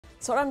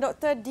Seorang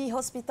doktor di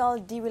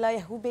hospital di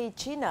wilayah Hubei,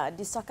 China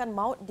disahkan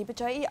maut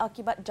dipercayai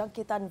akibat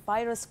jangkitan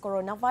virus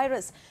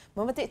koronavirus.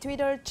 Memetik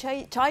Twitter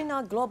China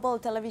Global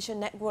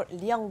Television Network,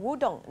 Liang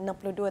Wudong,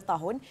 62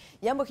 tahun,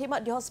 yang berkhidmat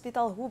di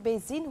hospital Hubei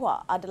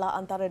Xinhua adalah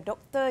antara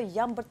doktor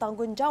yang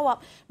bertanggungjawab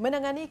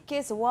menangani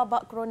kes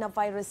wabak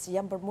koronavirus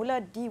yang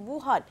bermula di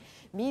Wuhan.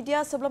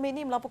 Media sebelum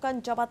ini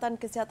melaporkan Jabatan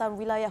Kesihatan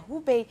Wilayah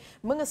Hubei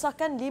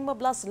mengesahkan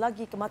 15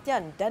 lagi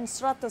kematian dan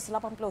 180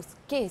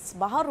 kes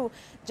baharu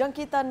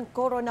jangkitan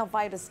koronavirus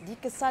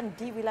dikesan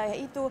di wilayah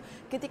itu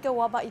ketika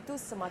wabak itu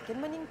semakin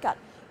meningkat.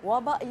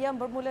 Wabak yang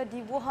bermula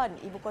di Wuhan,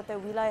 ibu kota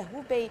wilayah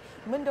Hubei,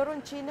 mendorong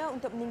China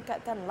untuk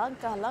meningkatkan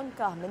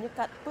langkah-langkah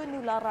menyekat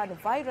penularan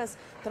virus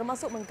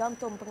termasuk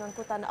menggantung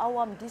pengangkutan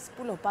awam di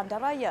 10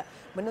 bandaraya,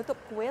 menutup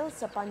kuil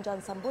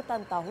sepanjang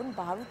sambutan Tahun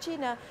Baharu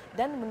China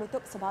dan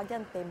menutup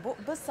sebahagian tembok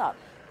besar.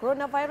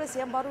 Koronavirus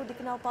yang baru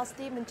dikenal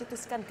pasti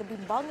mencetuskan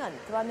kebimbangan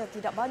kerana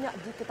tidak banyak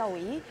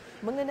diketahui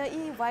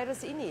mengenai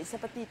virus ini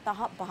seperti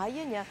tahap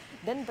bahayanya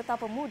dan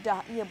betapa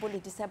mudah ia boleh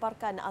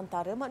disebarkan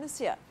antara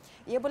manusia.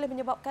 Ia boleh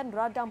menyebabkan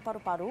radang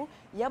paru-paru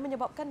yang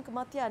menyebabkan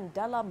kematian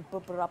dalam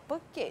beberapa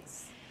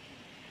kes.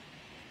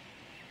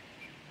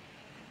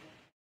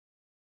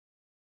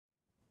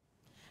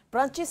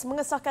 Perancis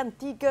mengesahkan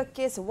 3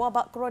 kes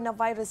wabak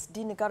koronavirus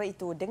di negara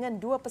itu dengan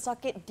 2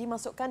 pesakit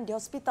dimasukkan di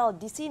hospital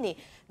di sini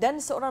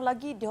dan seorang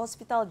lagi di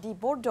hospital di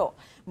Bordeaux.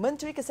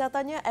 Menteri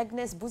Kesihatannya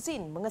Agnes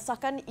Buzyn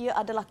mengesahkan ia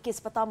adalah kes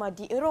pertama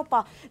di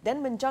Eropah dan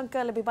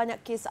menjangka lebih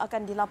banyak kes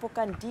akan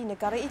dilaporkan di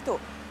negara itu.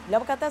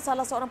 Beliau berkata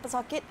salah seorang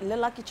pesakit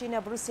lelaki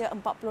Cina berusia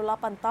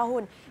 48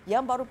 tahun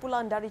yang baru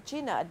pulang dari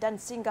China dan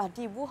singgah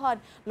di Wuhan,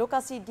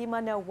 lokasi di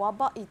mana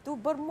wabak itu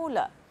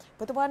bermula.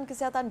 Pertubuhan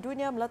Kesihatan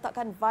Dunia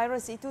meletakkan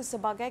virus itu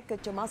sebagai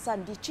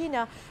kecemasan di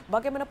China,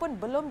 bagaimanapun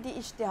belum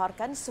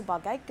diisytiharkan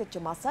sebagai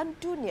kecemasan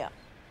dunia.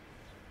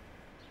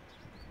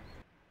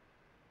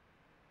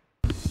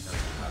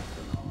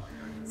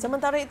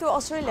 Sementara itu,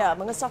 Australia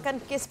mengesahkan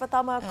kes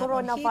pertama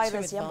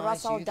coronavirus yang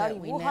berasal dari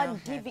Wuhan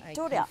di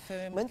Victoria.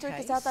 Menteri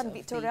Kesihatan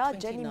Victoria,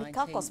 Jenny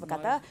Mikakos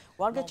berkata,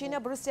 warga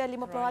China berusia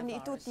 50-an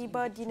itu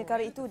tiba di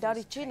negara itu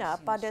dari China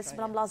pada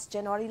 19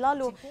 Januari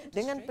lalu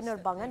dengan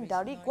penerbangan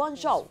dari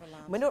Guangzhou.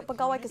 Menurut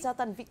Pegawai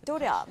Kesihatan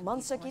Victoria,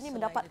 mangsa kini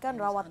mendapatkan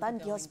rawatan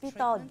di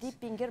hospital di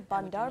pinggir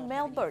bandar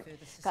Melbourne.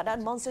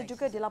 Keadaan mangsa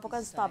juga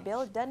dilaporkan stabil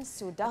dan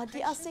sudah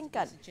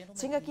diasingkan.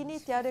 Sehingga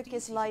kini tiada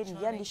kes lain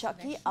yang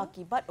disyaki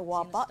akibat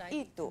wabak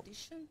itu.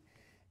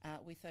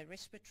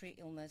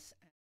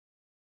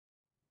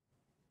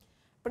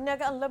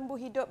 Perniagaan lembu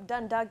hidup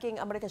dan daging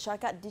Amerika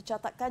Syarikat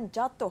dicatatkan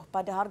jatuh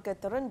pada harga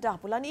terendah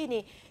bulan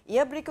ini.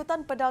 Ia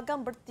berikutan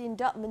pedagang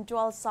bertindak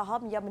menjual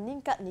saham yang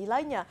meningkat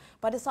nilainya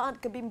pada saat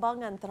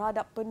kebimbangan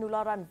terhadap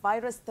penularan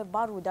virus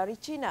terbaru dari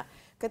China.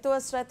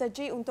 Ketua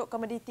Strategi untuk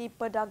Komoditi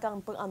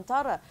Pedagang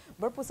Pengantara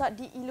berpusat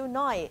di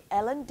Illinois,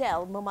 Alan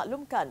Dell,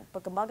 memaklumkan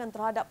perkembangan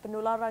terhadap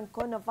penularan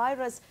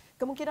coronavirus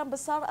kemungkinan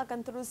besar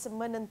akan terus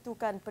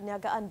menentukan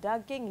perniagaan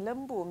daging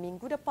lembu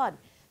minggu depan.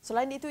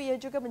 Selain itu, ia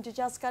juga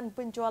menjejaskan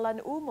penjualan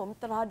umum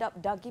terhadap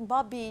daging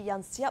babi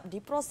yang siap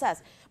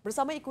diproses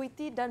bersama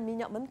ekuiti dan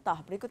minyak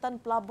mentah berikutan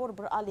pelabur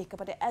beralih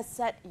kepada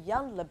aset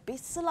yang lebih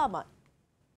selamat.